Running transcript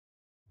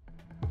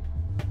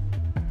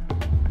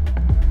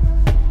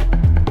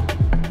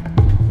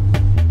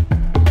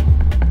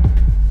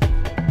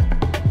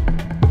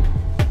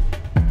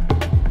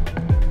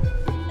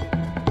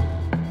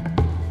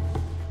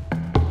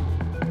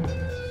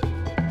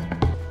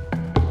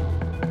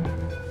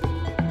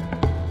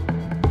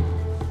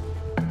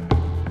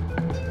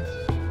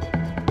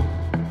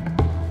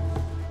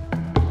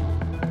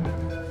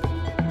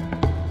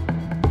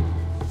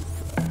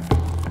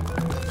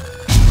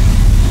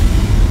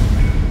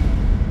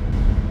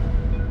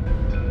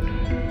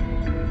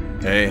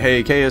Hey,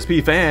 hey,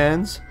 KSP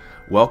fans!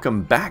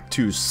 Welcome back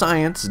to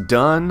Science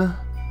Done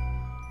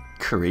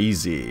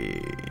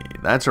Crazy.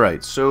 That's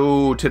right,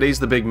 so today's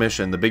the big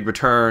mission, the big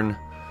return.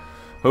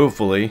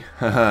 Hopefully.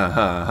 Ha ha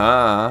ha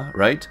ha,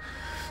 right?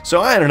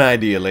 So I had an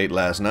idea late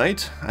last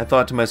night. I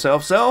thought to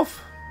myself, I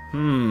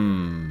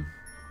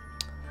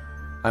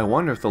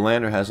wonder if the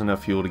lander has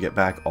enough fuel to get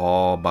back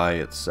all by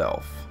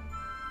itself.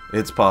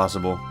 It's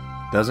possible.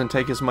 Doesn't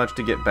take as much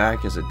to get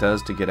back as it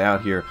does to get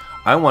out here.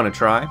 I want to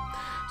try.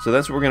 So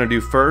that's what we're going to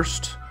do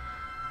first.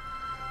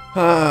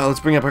 Let's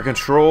bring up our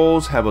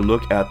controls, have a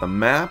look at the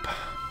map.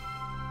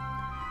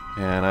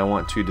 And I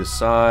want to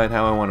decide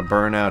how I want to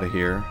burn out of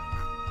here.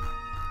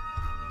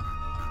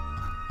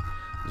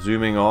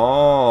 Zooming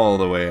all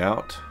the way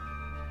out.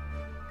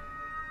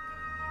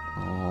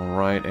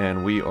 Alright,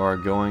 and we are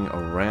going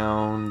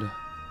around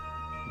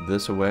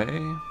this way.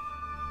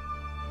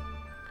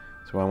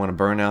 So I want to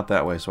burn out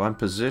that way. So I'm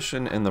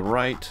positioned in the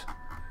right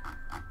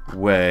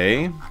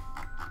way,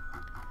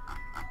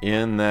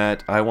 in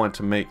that I want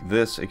to make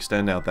this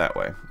extend out that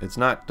way. It's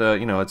not,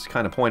 you know, it's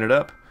kind of pointed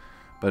up,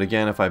 but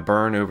again, if I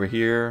burn over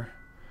here,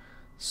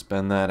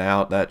 spin that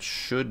out, that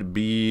should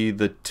be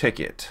the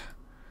ticket.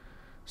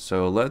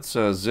 So let's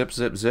zip,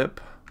 zip, zip.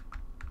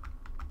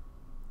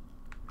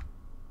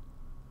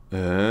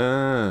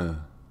 Yeah,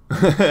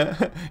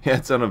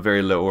 it's on a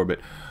very low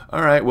orbit.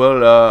 Alright,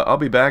 well, I'll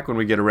be back when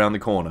we get around the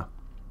corner.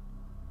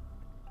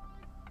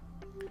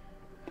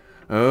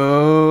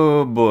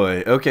 Oh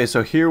boy. Okay,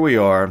 so here we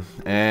are,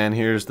 and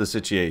here's the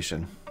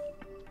situation.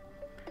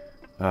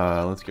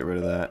 Let's get rid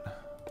of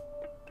that.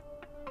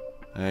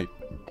 Hey.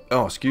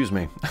 Oh, excuse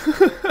me.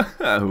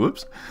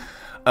 Whoops.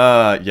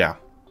 Yeah.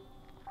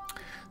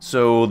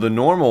 So the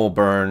normal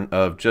burn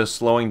of just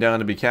slowing down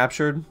to be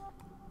captured,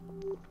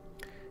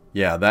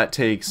 yeah, that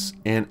takes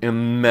an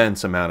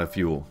immense amount of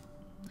fuel.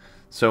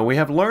 So we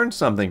have learned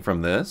something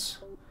from this.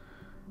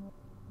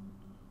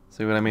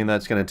 See what I mean?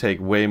 That's going to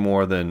take way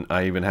more than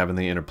I even have in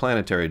the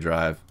interplanetary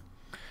drive.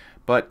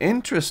 But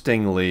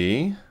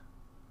interestingly,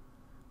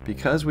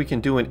 because we can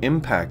do an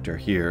impactor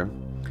here,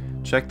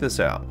 check this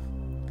out.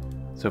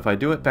 So if I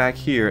do it back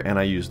here and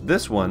I use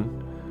this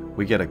one,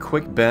 we get a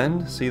quick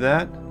bend. See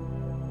that?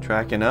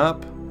 Tracking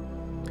up.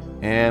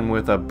 And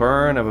with a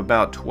burn of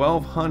about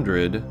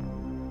 1200,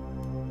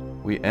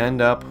 we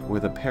end up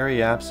with a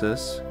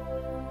periapsis.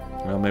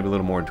 Well, maybe a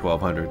little more than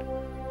 1200.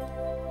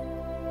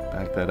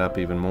 Back that up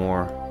even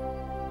more.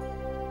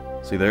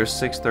 See, there's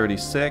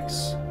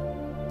 636.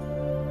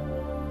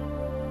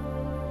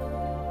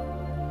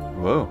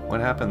 Whoa,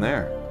 what happened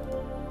there?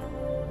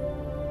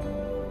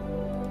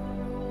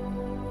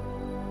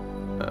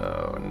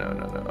 Oh, no,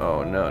 no, no.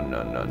 Oh, no,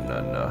 no, no,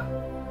 no, no.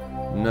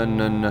 No,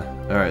 no, no.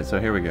 Alright, so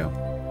here we go.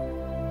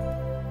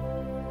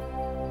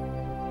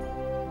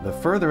 The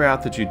further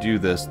out that you do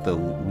this, the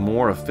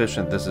more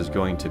efficient this is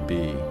going to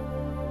be.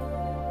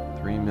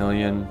 3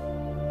 million.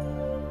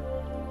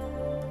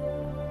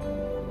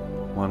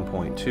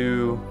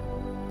 1.2,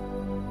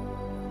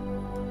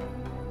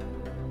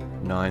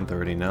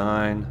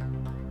 939,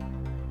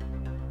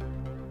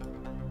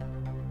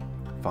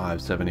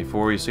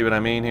 574. You see what I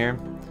mean here?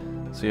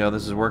 See how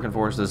this is working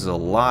for us? This is a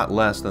lot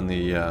less than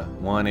the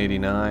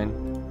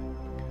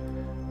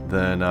 189.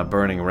 Then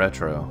burning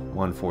retro,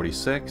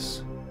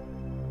 146,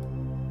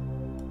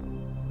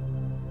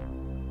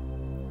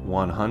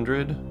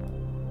 100,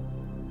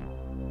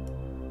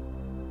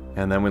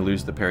 and then we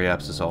lose the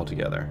periapsis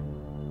altogether.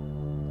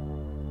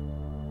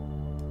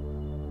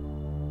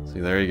 See,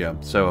 there you go.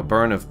 So a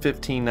burn of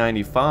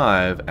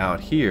 1595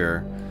 out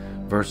here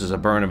versus a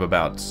burn of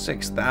about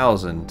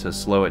 6,000 to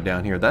slow it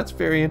down here. That's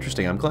very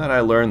interesting. I'm glad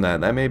I learned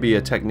that. That may be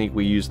a technique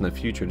we use in the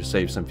future to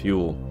save some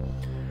fuel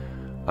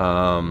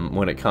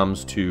when it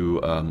comes to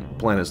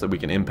planets that we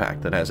can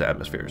impact that has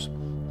atmospheres.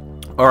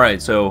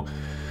 Alright, so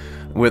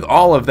with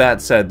all of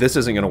that said, this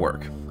isn't going to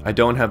work. I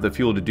don't have the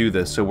fuel to do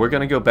this, so we're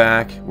going to go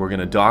back. We're going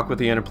to dock with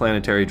the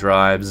interplanetary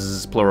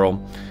drives,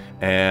 plural.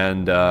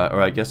 And, or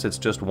I guess it's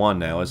just one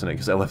now, isn't it?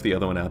 Because I left the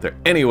other one out there.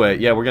 Anyway,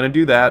 yeah, we're going to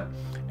do that.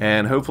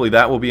 And hopefully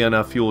that will be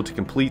enough fuel to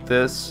complete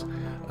this.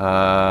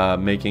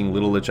 Making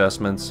little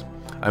adjustments.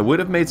 I would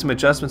have made some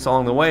adjustments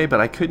along the way, but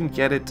I couldn't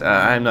get it.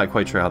 I'm not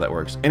quite sure how that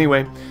works.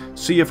 Anyway,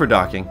 see you for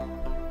docking.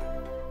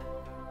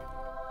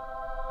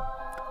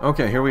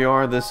 Okay, here we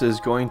are. This is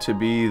going to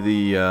be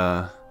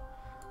the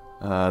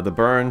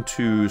burn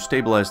to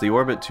stabilize the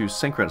orbit, to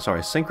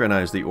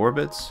synchronize the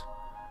orbits.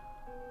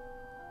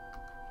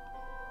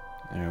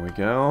 There we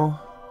go.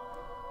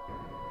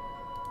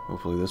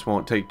 Hopefully this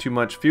won't take too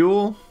much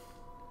fuel,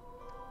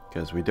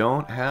 because we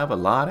don't have a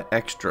lot of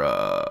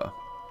extra.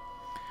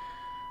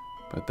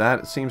 But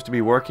that seems to be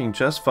working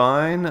just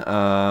fine.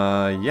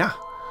 Yeah.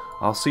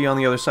 I'll see you on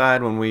the other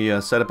side when we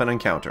set up an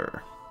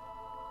encounter.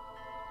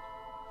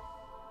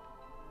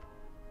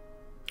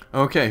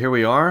 Okay, here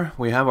we are.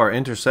 We have our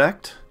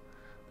intersect.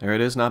 There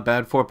it is, not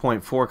bad,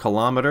 4.4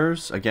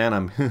 kilometers. Again,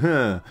 I'm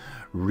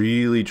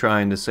really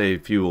trying to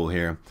save fuel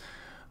here.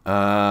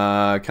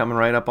 Coming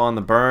right up on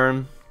the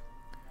burn.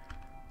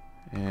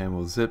 And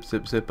we'll zip,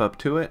 zip, zip up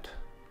to it.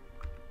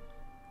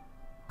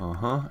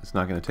 It's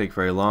not going to take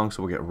very long,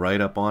 so we'll get right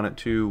up on it.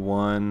 2,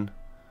 1.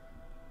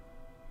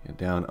 Get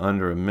down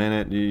under a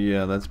minute.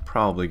 Yeah, that's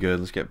probably good.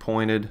 Let's get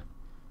pointed.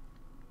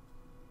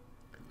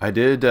 I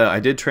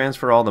did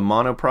transfer all the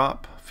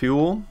monoprop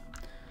fuel,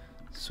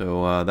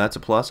 so that's a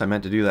plus. I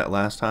meant to do that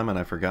last time and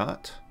I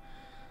forgot.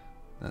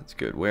 That's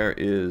good. Where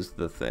is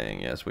the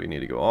thing? Yes, we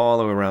need to go all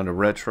the way around to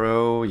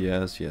retro.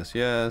 Yes, yes,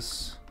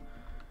 yes.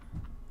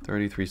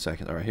 33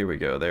 seconds. All right, here we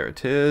go. There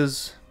it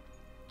is.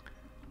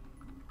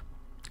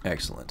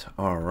 Excellent.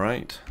 All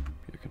right.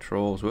 Computer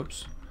controls.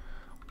 Whoops.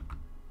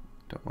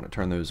 Don't want to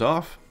turn those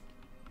off.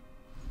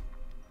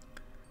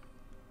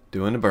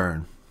 Doing the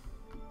burn.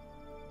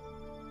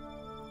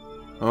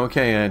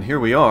 Okay, and here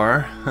we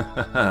are.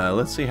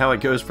 Let's see how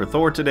it goes for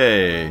Thor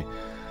today.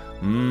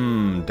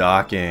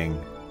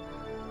 Docking.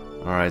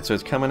 Alright, so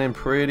it's coming in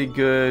pretty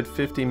good.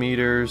 50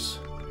 meters.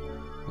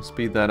 We'll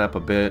speed that up a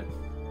bit.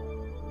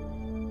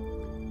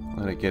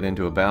 Let it get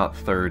into about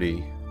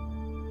 30.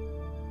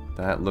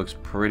 That looks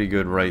pretty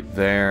good right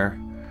there.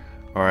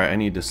 Alright, I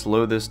need to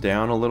slow this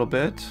down a little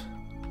bit.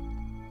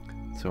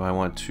 So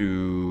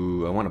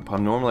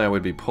normally I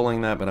would be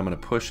pulling that, but I'm going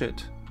to push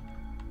it.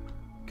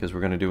 Because we're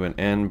going to do an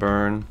N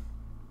burn.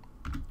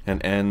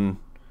 An N,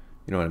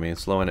 you know what I mean,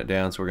 slowing it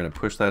down. So we're going to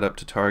push that up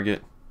to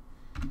target.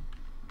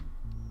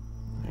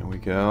 There we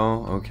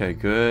go. Okay,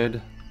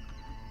 good.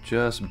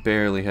 Just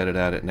barely headed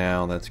at it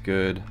now. That's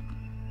good.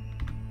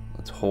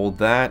 Let's hold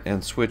that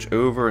and switch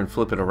over and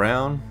flip it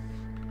around.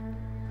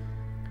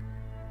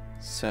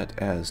 Set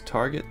as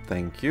target.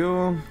 Thank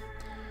you.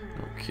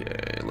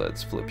 Okay,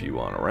 let's flip you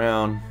on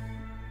around.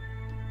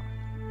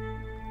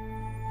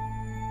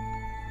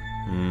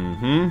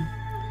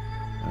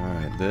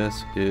 Alright,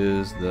 this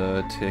is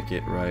the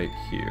ticket right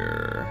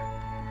here.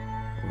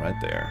 Right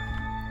there.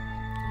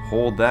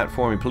 Hold that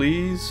for me,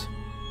 please.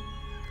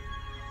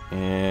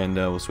 And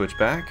we'll switch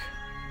back.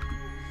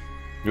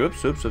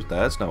 Oops, oops, oops,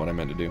 that's not what I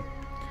meant to do.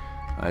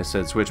 I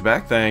said switch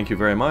back, thank you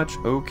very much.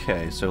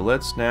 Okay, so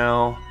let's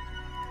now...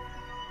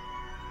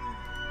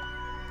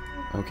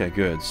 Okay,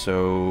 good.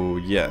 So,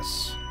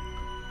 yes.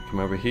 Come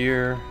over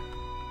here.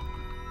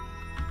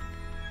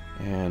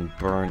 And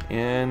burn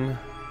in.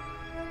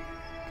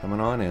 Coming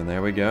on in.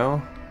 There we go.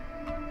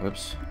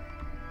 Whoops.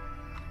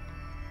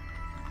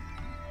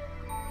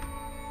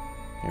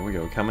 Here we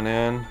go. Coming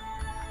in.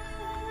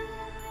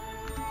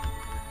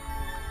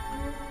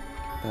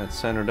 Get that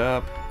centered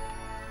up.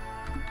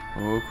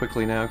 Oh,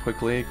 quickly now.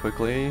 Quickly,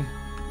 quickly.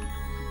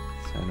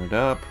 Centered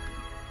up.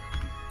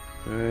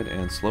 Good.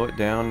 And slow it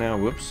down now.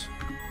 Whoops.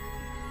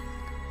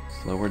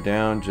 Slow her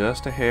down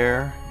just a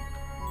hair.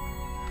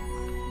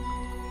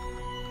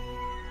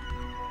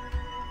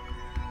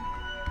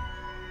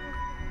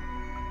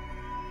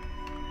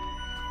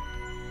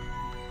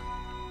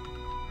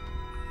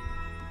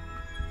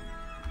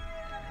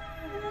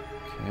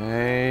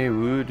 Okay,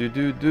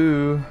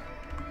 woo-doo-doo-doo.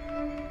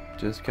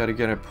 Just gotta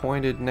get it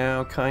pointed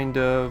now, kind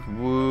of.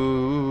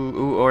 Woo.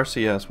 Ooh,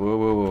 RCS. Whoa,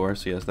 whoa, whoa,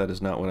 RCS. That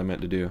is not what I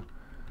meant to do.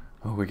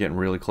 Oh, we're getting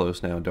really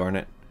close now, darn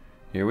it.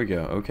 Here we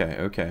go. Okay,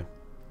 okay.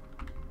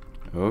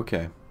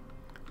 Okay.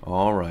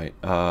 Alright.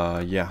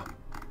 Yeah.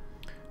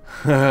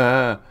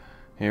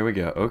 Here we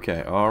go.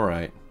 Okay,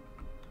 alright.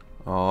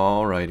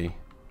 Alrighty.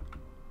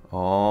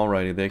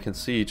 Alrighty, they can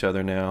see each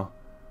other now.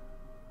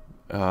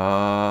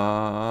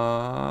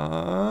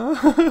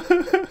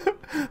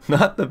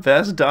 Not the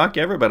best dock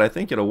ever, but I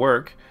think it'll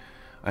work.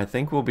 I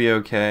think we'll be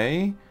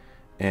okay.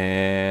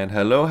 And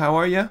hello, how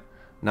are you?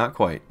 Not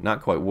quite.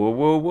 Not quite. Whoa,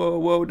 whoa, whoa,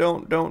 whoa.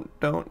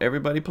 Don't.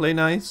 Everybody play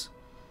nice.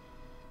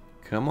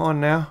 Come on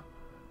now.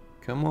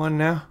 Come on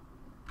now.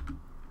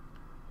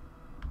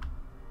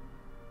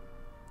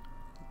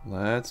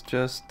 Let's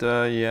just,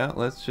 yeah,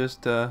 let's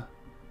just, try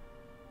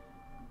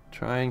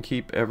and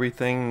keep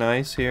everything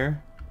nice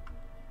here.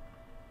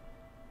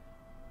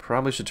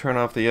 Probably should turn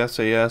off the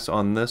SAS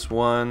on this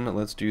one.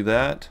 Let's do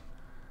that.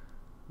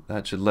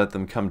 That should let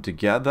them come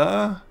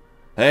together.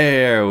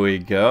 There we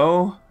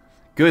go.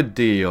 Good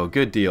deal,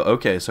 good deal.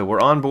 Okay, so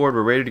we're on board,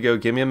 we're ready to go.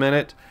 Give me a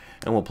minute,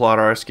 and we'll plot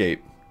our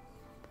escape.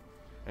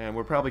 And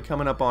we're probably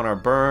coming up on our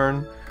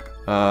burn.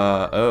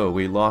 Oh,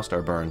 we lost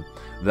our burn.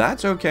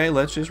 That's okay,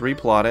 let's just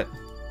replot it.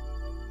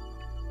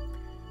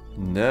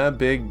 No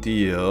big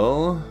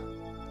deal.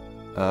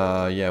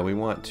 Yeah, we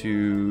want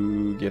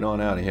to get on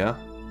out of here.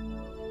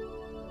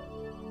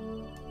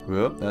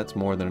 Whoop, that's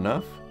more than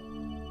enough.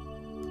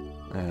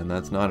 And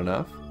that's not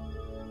enough.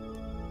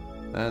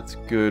 That's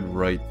good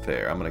right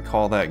there. I'm going to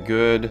call that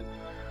good.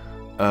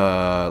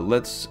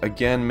 Let's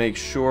again make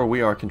sure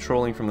we are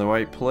controlling from the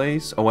right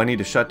place. Oh, I need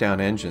to shut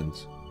down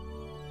engines.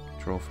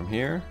 Control from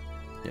here.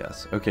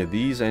 Yes. Okay,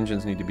 these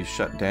engines need to be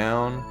shut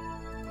down.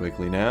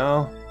 Quickly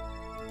now.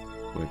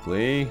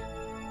 Quickly.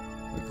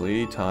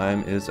 Quickly.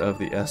 Time is of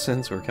the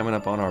essence. We're coming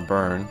up on our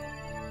burn.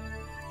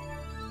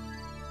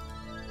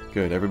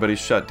 Good, everybody's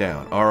shut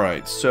down.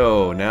 Alright,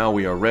 so now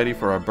we are ready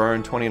for our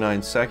burn.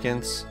 29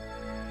 seconds.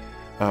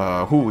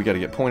 We gotta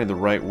get pointed the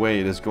right way.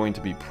 It is going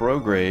to be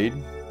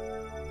prograde.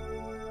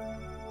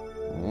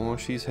 Oh,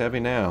 she's heavy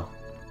now.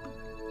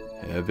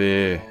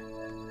 Heavy.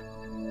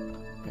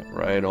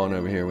 Right on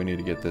over here, we need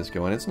to get this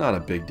going. It's not a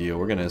big deal.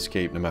 We're going to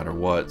escape no matter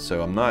what,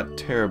 so I'm not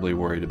terribly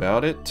worried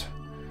about it.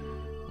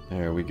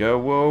 There we go.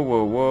 Whoa,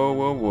 whoa, whoa,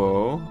 whoa,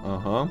 whoa.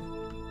 Uh-huh.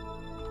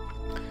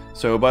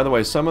 So, by the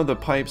way, some of the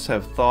pipes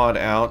have thawed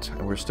out,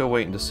 and we're still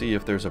waiting to see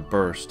if there's a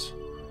burst.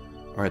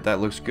 Alright, that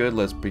looks good.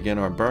 Let's begin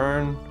our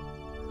burn.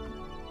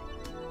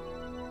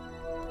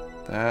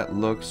 That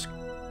looks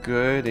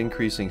good.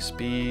 Increasing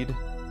speed.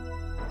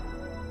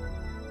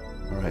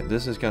 Alright,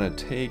 this is going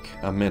to take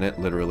a minute,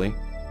 literally.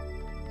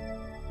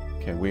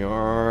 Okay, we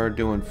are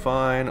doing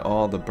fine.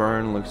 All the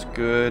burn looks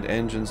good.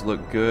 Engines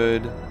look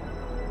good.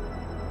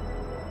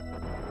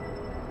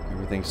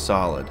 Everything's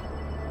solid.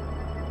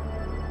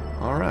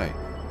 Alright.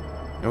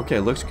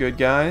 Okay, looks good,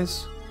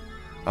 guys.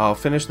 I'll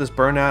finish this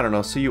burnout and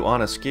I'll see you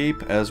on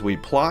escape as we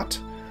plot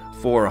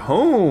for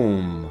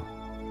home.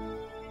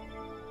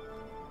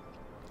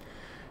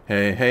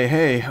 Hey, hey,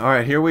 hey.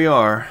 Alright, here we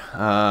are.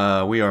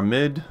 We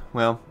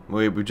are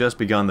we've just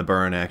begun the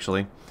burn,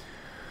 actually.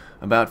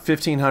 About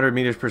 1,500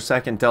 meters per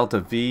second delta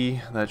V.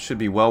 That should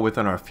be well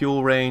within our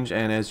fuel range.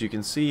 And as you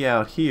can see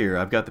out here,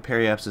 I've got the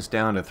periapsis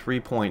down to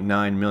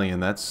 3.9 million.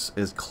 That's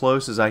as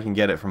close as I can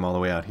get it from all the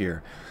way out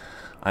here.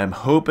 I'm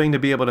hoping to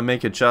be able to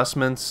make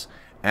adjustments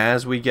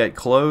as we get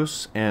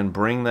close and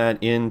bring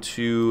that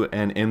into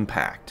an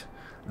impact.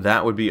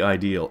 That would be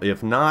ideal.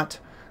 If not,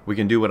 we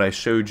can do what I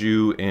showed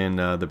you in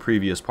the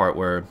previous part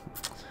where,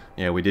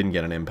 yeah, we didn't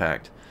get an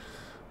impact.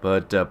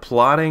 But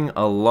plotting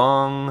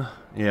along,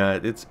 yeah,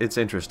 it's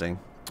interesting.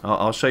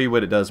 I'll show you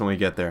what it does when we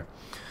get there.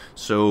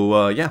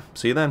 So, yeah,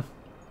 see you then.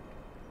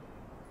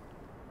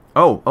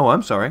 Oh,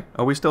 I'm sorry.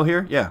 Are we still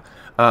here? Yeah.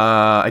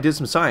 I did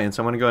some science.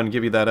 I'm going to go ahead and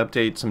give you that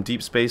update. Some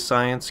deep space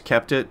science.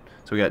 Kept it.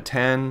 So we got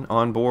 10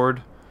 on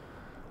board.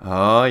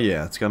 Oh,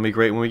 yeah. It's going to be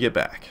great when we get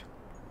back.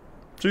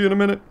 See you in a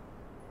minute.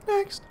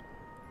 Next.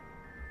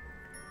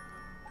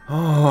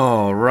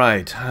 All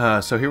right.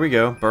 So here we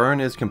go. Burn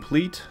is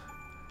complete.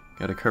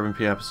 Got a curving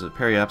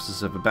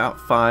periapsis of about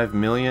 5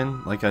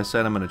 million. Like I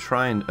said, I'm going to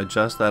try and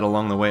adjust that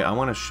along the way. I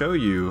want to show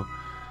you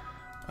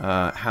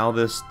how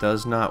this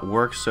does not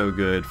work so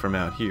good from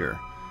out here.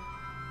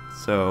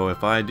 So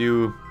if I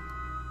do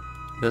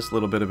this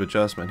little bit of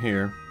adjustment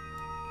here.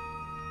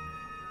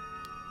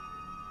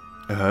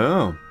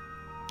 Oh,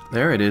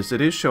 there it is.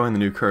 It is showing the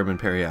new curve in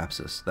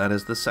periapsis. That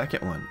is the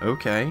second one.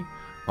 Okay.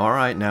 All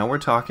right, now we're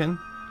talking.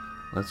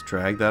 Let's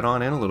drag that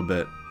on in a little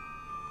bit.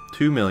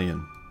 2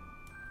 million.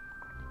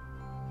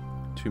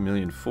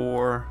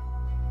 2,000,004.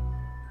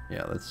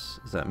 Yeah, is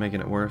that making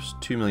it worse?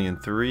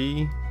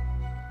 2,000,003.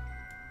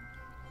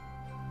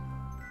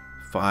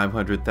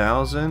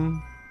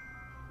 500,000.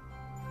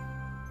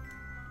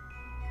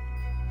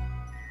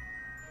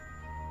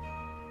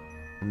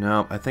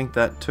 No, I think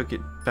that took it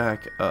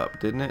back up,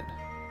 didn't it?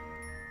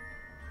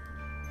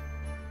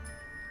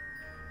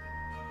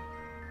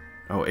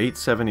 Oh,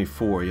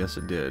 874. Yes,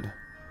 it did.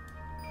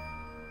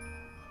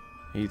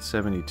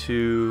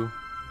 872.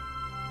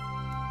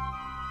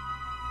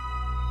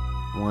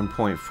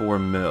 1.4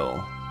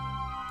 mil.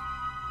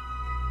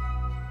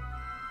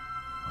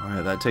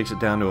 Alright, that takes it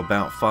down to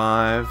about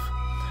 5.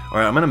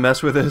 Alright, I'm going to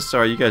mess with this.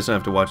 Sorry, you guys don't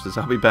have to watch this.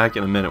 I'll be back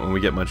in a minute when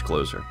we get much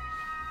closer.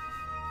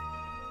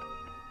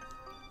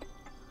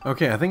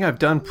 Okay, I think I've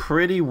done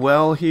pretty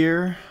well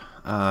here.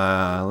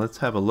 Let's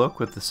have a look.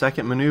 With the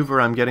second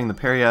maneuver, I'm getting the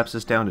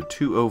periapsis down to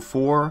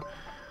 204.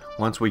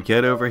 Once we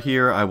get over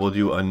here, I will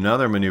do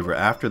another maneuver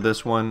after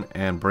this one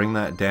and bring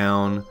that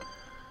down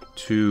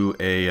to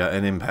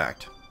an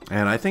impact.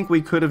 And I think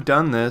we could have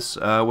done this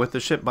with the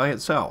ship by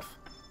itself.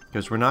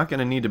 Because we're not going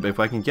to need to, if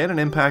I can get an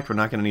impact, we're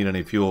not going to need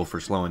any fuel for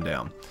slowing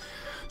down.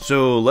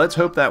 So let's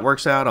hope that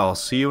works out. I'll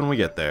see you when we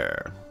get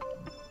there.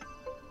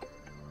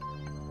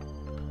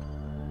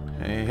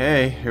 Hey,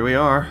 hey, here we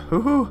are.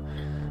 Woohoo!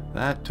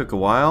 That took a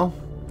while.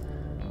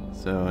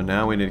 So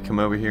now we need to come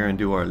over here and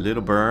do our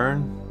little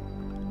burn.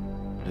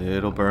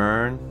 Little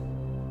burn.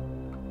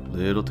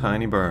 Little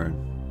tiny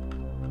burn.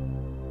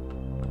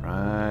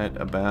 Right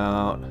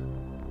about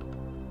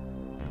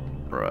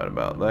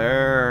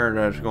there.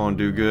 That's going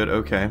to do good.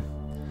 Okay.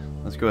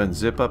 Let's go ahead and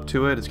zip up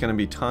to it. It's going to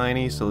be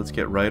tiny, so let's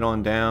get right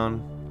on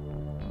down.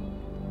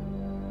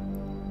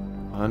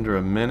 Under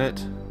a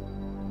minute.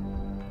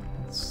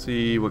 Let's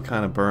see what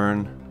kind of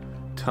burn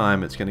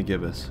time it's going to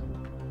give us.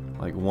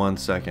 Like 1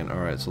 second.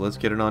 Alright, so let's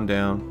get it on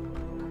down.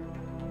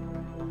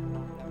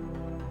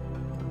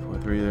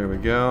 4.3, there we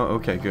go.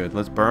 Okay, good.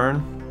 Let's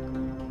burn.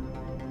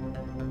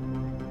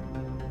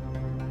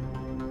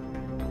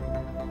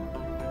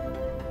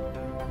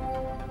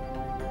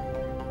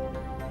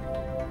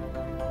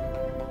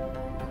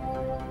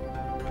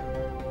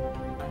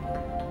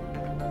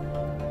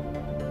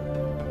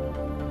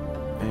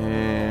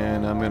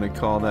 And I'm going to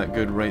call that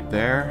good right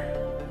there.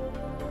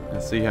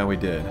 Let's see how we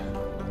did.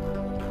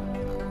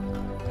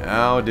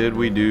 How did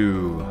we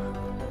do?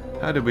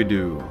 How did we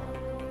do?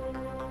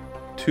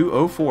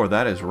 204.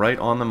 That is right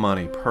on the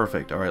money.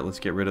 Perfect. Alright, let's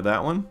get rid of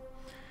that one.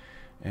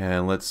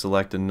 And let's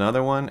select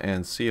another one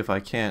and see if I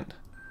can't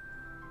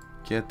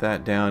get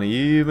that down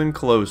even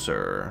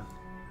closer.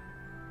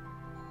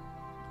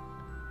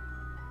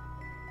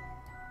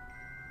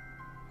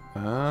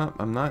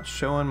 I'm not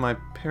showing my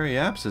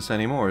periapsis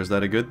anymore. Is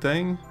that a good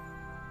thing?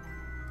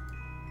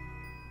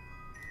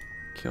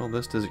 Kill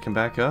this. Does it come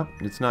back up?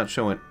 It's not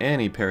showing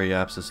any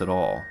periapsis at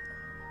all.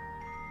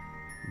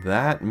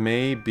 That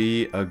may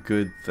be a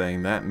good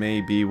thing. That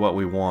may be what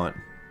we want.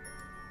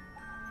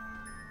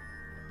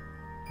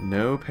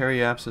 No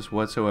periapsis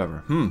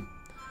whatsoever.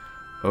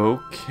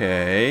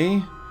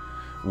 Okay.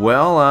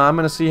 Well, I'm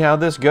going to see how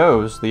this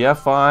goes. The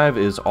F5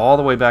 is all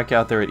the way back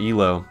out there at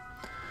Elo.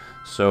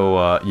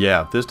 So,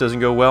 yeah, if this doesn't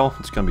go well,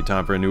 it's going to be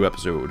time for a new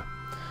episode.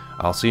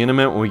 I'll see you in a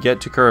minute when we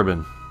get to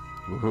Kerbin.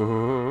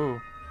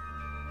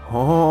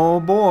 Oh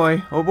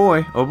boy, oh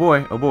boy, oh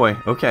boy, oh boy.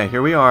 Okay,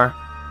 here we are.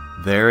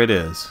 There it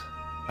is.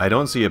 I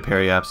don't see a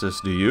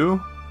periapsis, do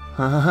you?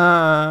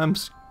 I'm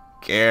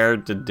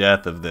scared to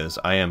death of this.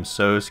 I am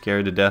so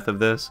scared to death of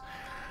this.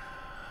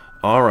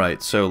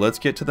 Alright, so let's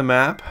get to the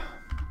map.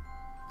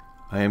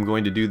 I am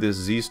going to do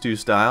this Zisteau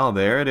style.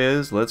 There it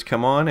is. Let's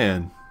come on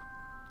in.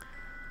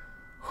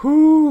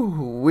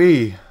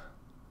 Whoo-wee.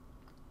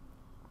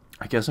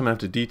 I guess I'm going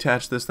to have to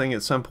detach this thing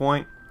at some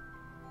point.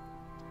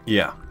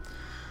 Yeah.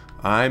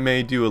 I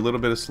may do a little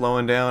bit of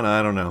slowing down.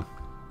 I don't know.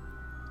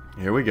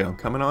 Here we go.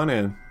 Coming on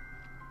in.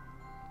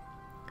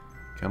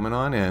 Coming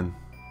on in.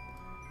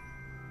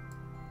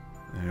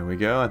 There we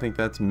go. I think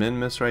that's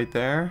Minmus right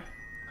there.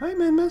 Hi,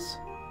 Minmus.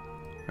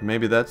 Or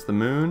maybe that's the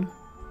moon.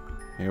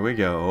 Here we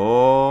go.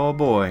 Oh,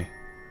 boy.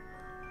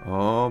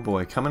 Oh,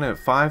 boy. Coming in at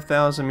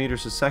 5,000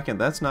 meters a second.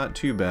 That's not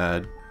too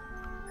bad.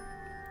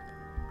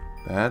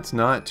 That's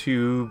not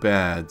too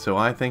bad. So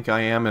I think I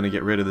am going to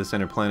get rid of this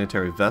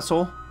interplanetary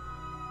vessel.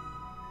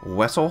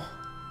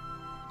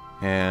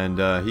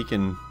 And he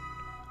can...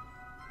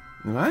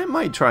 I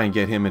might try and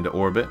get him into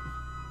orbit.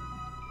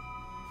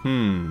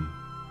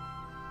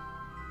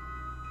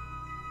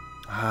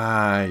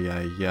 Ay,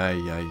 ay,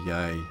 ay, ay,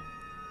 ay.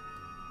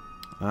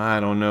 I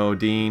don't know,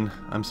 Dean.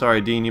 I'm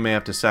sorry, Dean, you may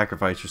have to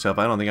sacrifice yourself.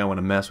 I don't think I want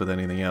to mess with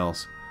anything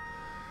else.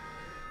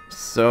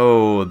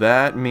 So,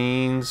 that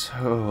means...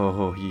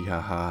 Oh,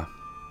 yee-ha-ha.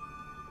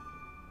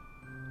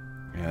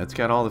 Yeah, it's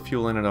got all the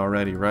fuel in it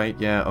already, right?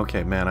 Yeah,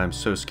 okay, man, I'm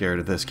so scared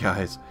of this,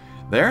 guys.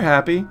 They're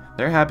happy.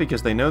 They're happy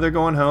because they know they're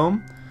going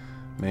home.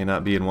 May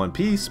not be in one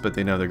piece, but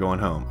they know they're going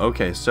home.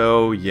 Okay,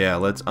 so, yeah,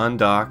 let's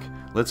undock.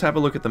 Let's have a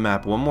look at the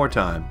map one more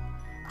time.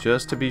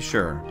 Just to be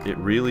sure. It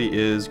really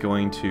is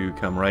going to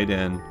come right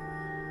in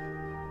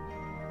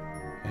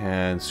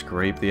and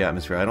scrape the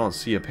atmosphere. I don't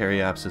see a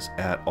periapsis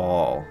at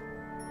all.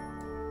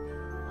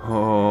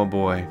 Oh,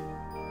 boy.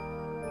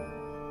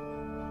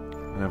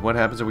 And what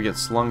happens if we get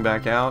slung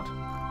back out?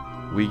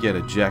 We get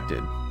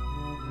ejected.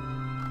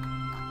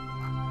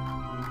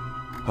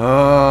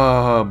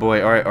 Oh,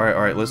 boy. Alright, alright,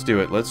 alright. Let's do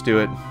it. Let's do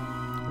it.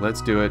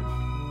 Let's do it.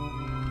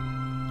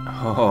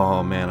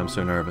 Oh, man, I'm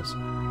so nervous.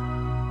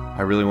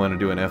 I really want to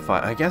do an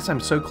F5. I guess I'm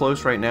so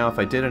close right now. If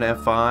I did an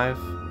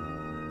F5...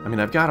 I mean,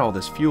 I've got all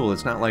this fuel.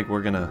 It's not like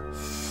we're gonna...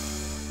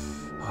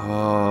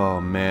 Oh,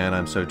 man,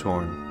 I'm so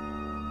torn.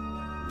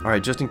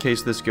 Alright, just in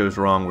case this goes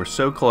wrong, we're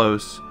so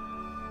close.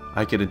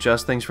 I could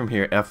adjust things from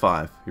here.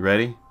 F5. You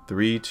ready?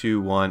 3,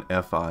 2, 1,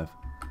 F5.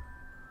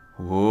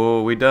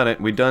 Whoa, we done it.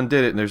 We done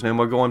did it. And there's no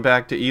more going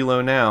back to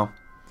Elo now.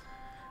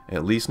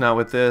 At least not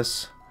with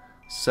this.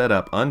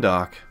 Setup.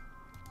 Undock.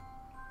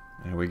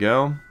 There we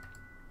go.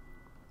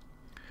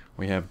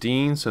 We have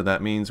Dean, so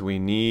that means we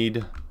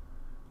need...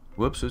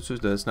 Whoops,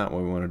 that's not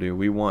what we want to do.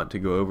 We want to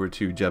go over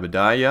to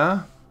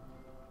Jebediah.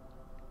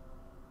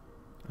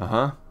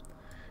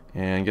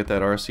 And get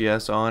that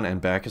RCS on and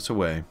back us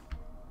away.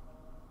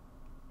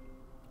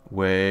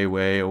 Way,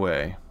 way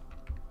away.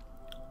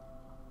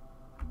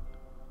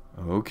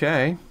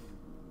 Okay.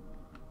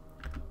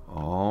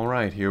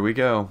 Alright, here we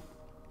go.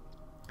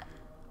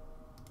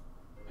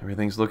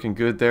 Everything's looking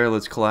good there.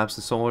 Let's collapse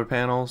the solar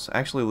panels.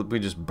 Actually, we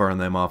just burn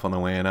them off on the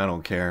way in. I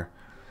don't care.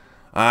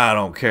 I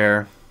don't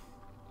care.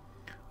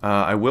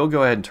 I will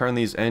go ahead and turn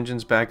these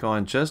engines back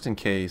on just in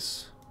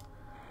case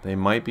they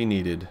might be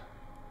needed.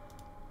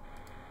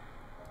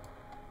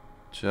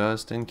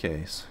 Just in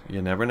case.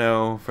 You never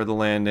know for the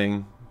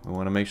landing. We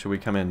want to make sure we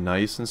come in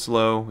nice and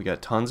slow. We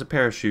got tons of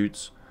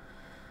parachutes.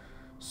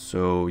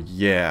 So,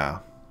 yeah.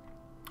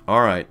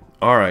 Alright.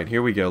 Alright,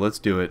 here we go. Let's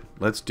do it.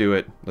 Let's do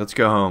it. Let's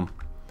go home.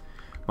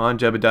 Come on,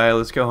 Jebediah.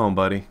 Let's go home,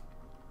 buddy.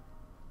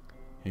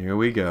 Here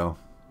we go.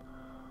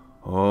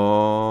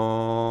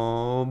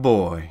 Oh,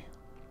 boy.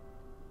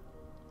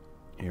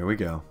 Here we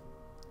go.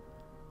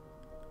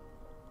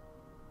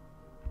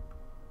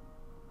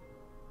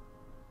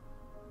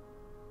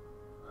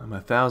 I'm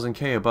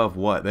 1,000K above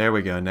what? There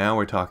we go. Now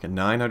we're talking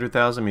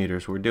 900,000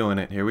 meters. We're doing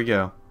it. Here we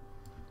go.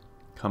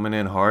 Coming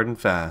in hard and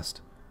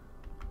fast.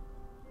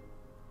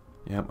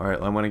 Yep.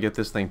 Alright, I want to get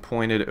this thing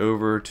pointed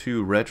over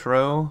to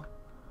retro.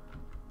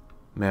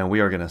 Man, we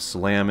are going to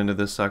slam into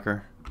this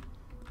sucker.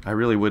 I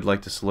really would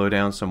like to slow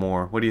down some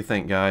more. What do you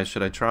think, guys?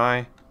 Should I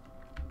try?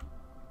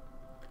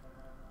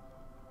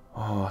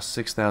 Oh,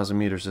 6,000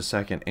 meters a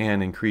second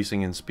and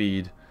increasing in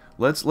speed.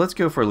 Let's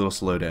go for a little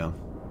slowdown.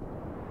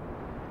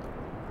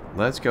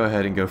 Let's go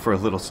ahead and go for a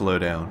little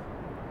slowdown.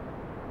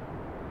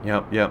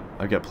 Yep.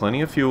 I've got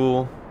plenty of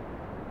fuel.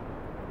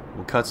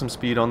 We'll cut some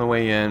speed on the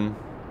way in.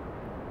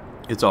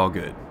 It's all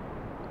good.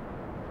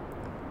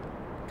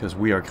 Because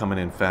we are coming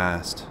in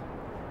fast.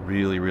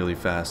 Really, really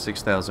fast.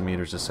 6,000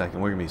 meters a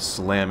second. We're going to be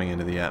slamming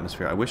into the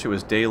atmosphere. I wish it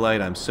was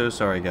daylight. I'm so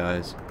sorry,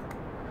 guys.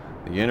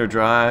 The inner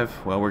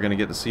drive, well, we're going to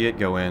get to see it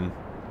go in.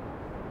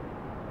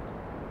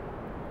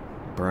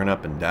 Burn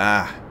up and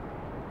die.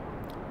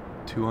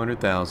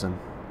 200,000.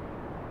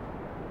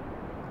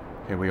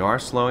 Okay, we are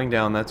slowing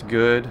down. That's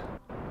good.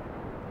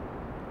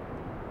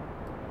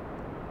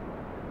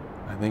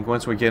 I think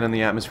once we get in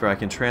the atmosphere, I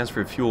can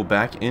transfer fuel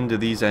back into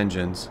these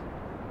engines.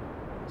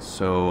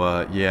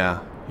 So,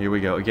 yeah. Here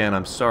we go. Again,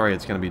 I'm sorry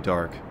it's going to be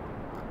dark.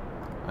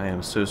 I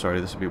am so sorry.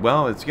 This will be...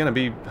 Well, it's going to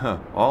be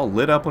all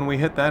lit up when we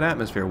hit that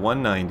atmosphere.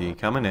 190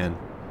 coming in.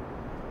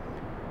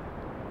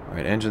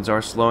 Alright, engines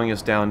are slowing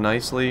us down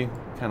nicely.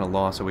 What kind of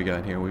loss have we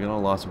got here? We're going to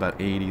loss about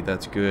 80.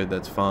 That's good.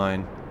 That's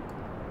fine.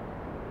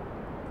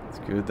 That's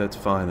good. That's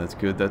fine. That's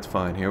good. That's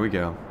fine. Here we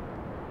go.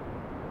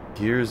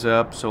 Gears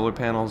up. Solar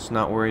panels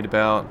not worried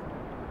about.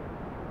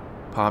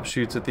 Pop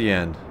shoots at the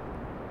end.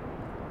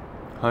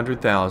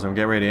 100,000. We're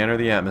getting ready to enter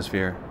the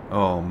atmosphere.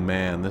 Oh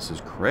man, this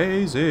is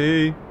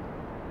crazy.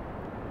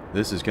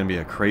 This is going to be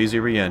a crazy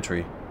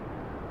re-entry.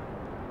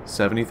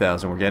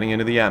 70,000. We're getting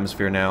into the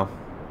atmosphere now.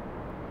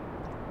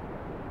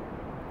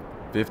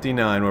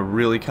 59. We're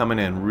really coming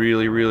in.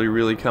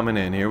 Really coming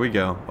in. Here we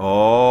go.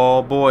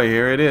 Oh boy,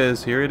 here it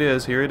is. Here it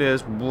is. Here it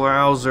is.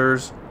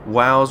 Wowzers.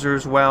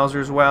 Wowzers.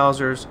 Wowzers.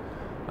 Wowzers.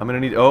 I'm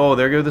going to need... Oh,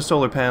 there go the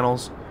solar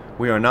panels.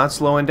 We are not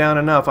slowing down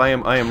enough.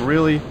 I'm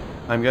going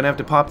to have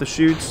to pop the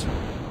chutes.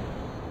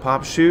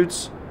 Pop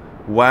chutes.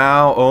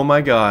 Wow, oh my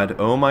god,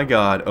 oh my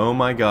god, oh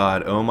my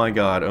god, oh my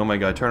god, oh my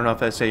god. Turn off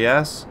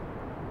SAS.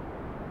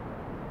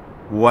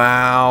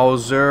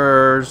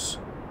 Wowzers.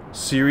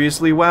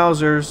 Seriously,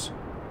 wowzers.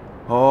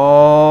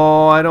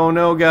 Oh, I don't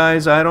know,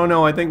 guys. I don't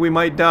know. I think we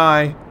might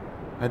die.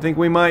 I think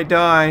we might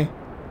die.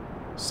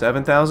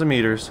 7,000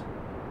 meters.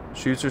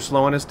 Chutes are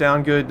slowing us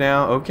down good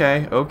now.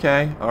 Okay,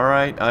 okay.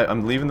 Alright,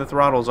 I'm leaving the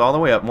throttles all the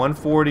way up.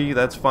 140,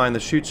 that's fine.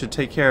 The chute should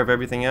take care of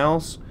everything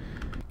else.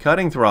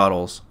 Cutting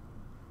throttles.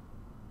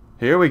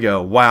 Here we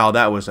go. Wow,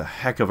 that was a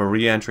heck of a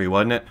re-entry,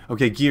 wasn't it?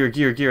 Okay, gear.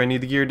 I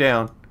need the gear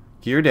down.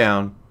 Gear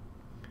down.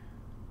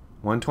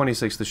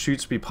 126. The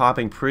chutes be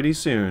popping pretty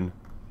soon.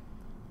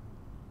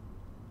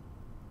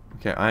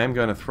 Okay, I am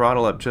going to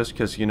throttle up just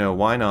because, you know,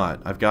 why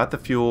not? I've got the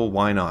fuel,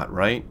 why not,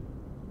 right?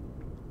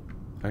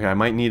 Okay, I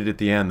might need it at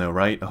the end, though,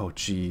 right? Oh,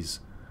 jeez.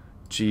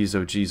 Jeez,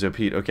 oh,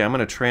 Pete. Okay, I'm going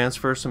to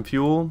transfer some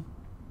fuel.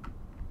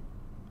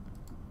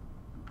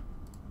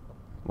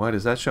 What,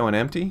 is that showing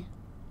empty?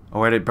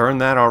 Oh, I did burn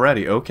that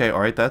already. Okay,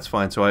 alright, that's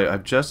fine. So I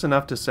have just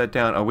enough to set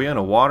down. Are we on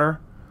the water?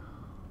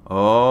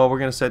 Oh, we're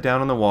going to set down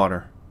on the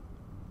water.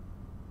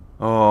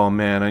 Oh,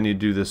 man, I need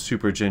to do this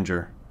super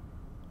ginger.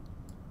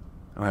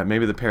 Alright,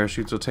 maybe the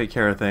parachutes will take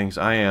care of things.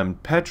 I am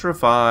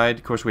petrified.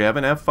 Of course, we have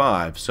an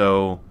F5,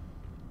 so...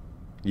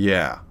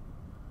 Yeah.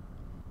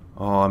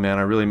 Oh, man,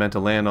 I really meant to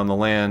land on the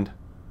land.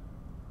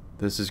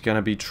 This is going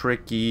to be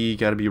tricky.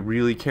 Got to be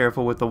really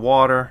careful with the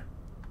water.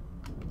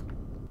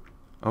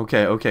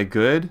 Okay, okay,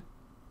 good.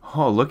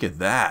 Oh, look at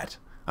that.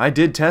 I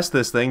did test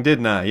this thing,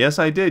 didn't I? Yes,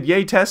 I did.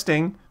 Yay,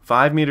 testing.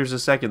 5 meters a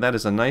second. That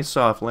is a nice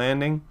soft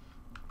landing.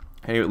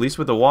 Hey, at least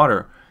with the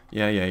water.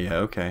 Yeah,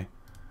 okay.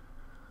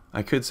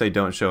 I could say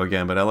don't show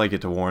again, but I like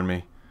it to warn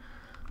me.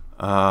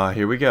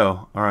 Here we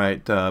go.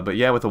 Alright, but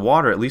yeah, with the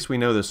water, at least we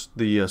know this,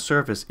 the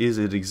surface is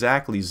at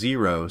exactly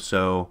 0,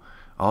 so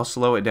I'll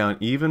slow it down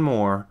even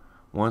more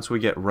once we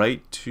get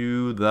right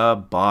to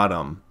the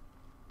bottom.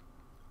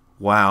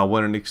 Wow,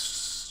 what an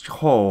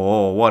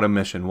oh, what a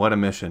mission, what a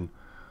mission.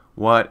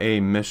 What a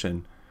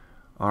mission.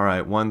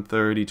 Alright,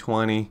 130,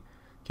 20,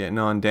 getting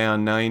on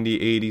down, 90,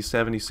 80,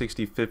 70,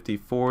 60, 50,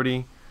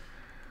 40.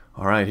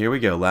 Alright, here we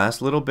go.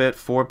 Last little bit.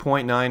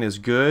 4.9 is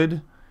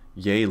good.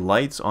 Yay,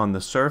 lights on the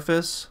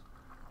surface.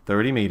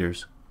 30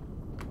 meters.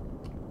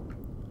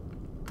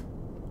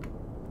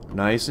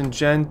 Nice and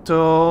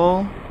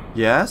gentle.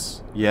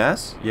 Yes,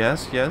 yes,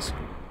 yes, yes.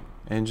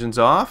 Engines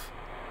off.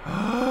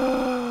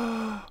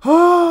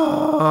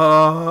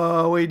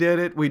 Oh, we did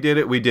it. We did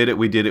it. We did it.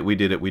 We did it. We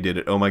did it. We did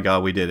it. Oh my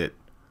god, we did it.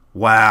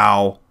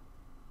 Wow.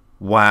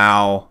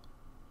 Wow.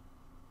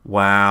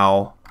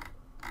 Wow.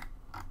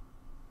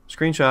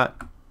 Screenshot.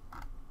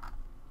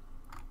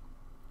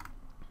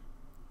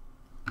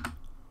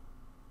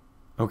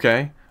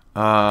 Okay.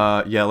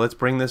 Yeah, let's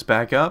bring this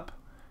back up.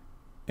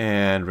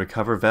 And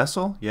recover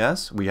vessel.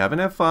 Yes, we have an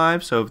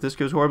F5, so if this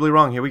goes horribly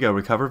wrong, here we go.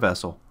 Recover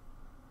vessel.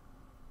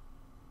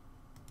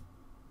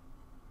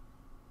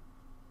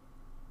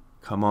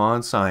 Come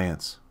on,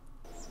 science.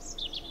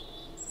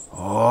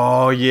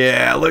 Oh,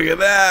 yeah, look at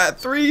that.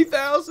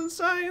 3,000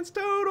 science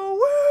total.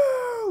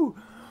 Woo!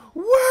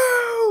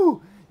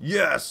 Woo!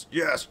 Yes,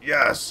 yes,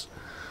 yes.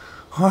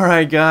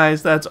 Alright,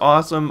 guys, that's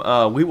awesome.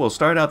 We will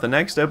start out the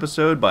next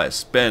episode by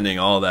spending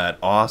all that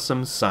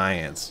awesome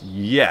science.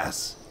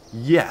 Yes.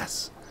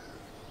 Yes.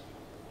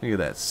 Look at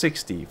that.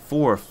 60,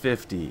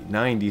 450,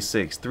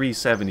 96,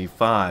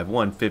 375,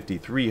 150,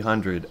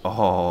 300.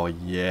 Oh,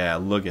 yeah.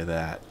 Look at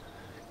that.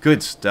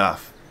 Good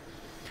stuff.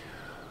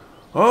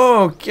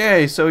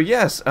 Okay, so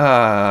yes.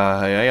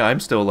 I'm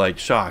still, like,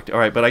 shocked. All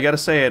right, but I got to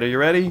say it. Are you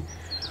ready?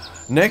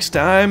 Next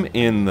time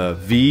in the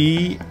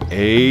VAB.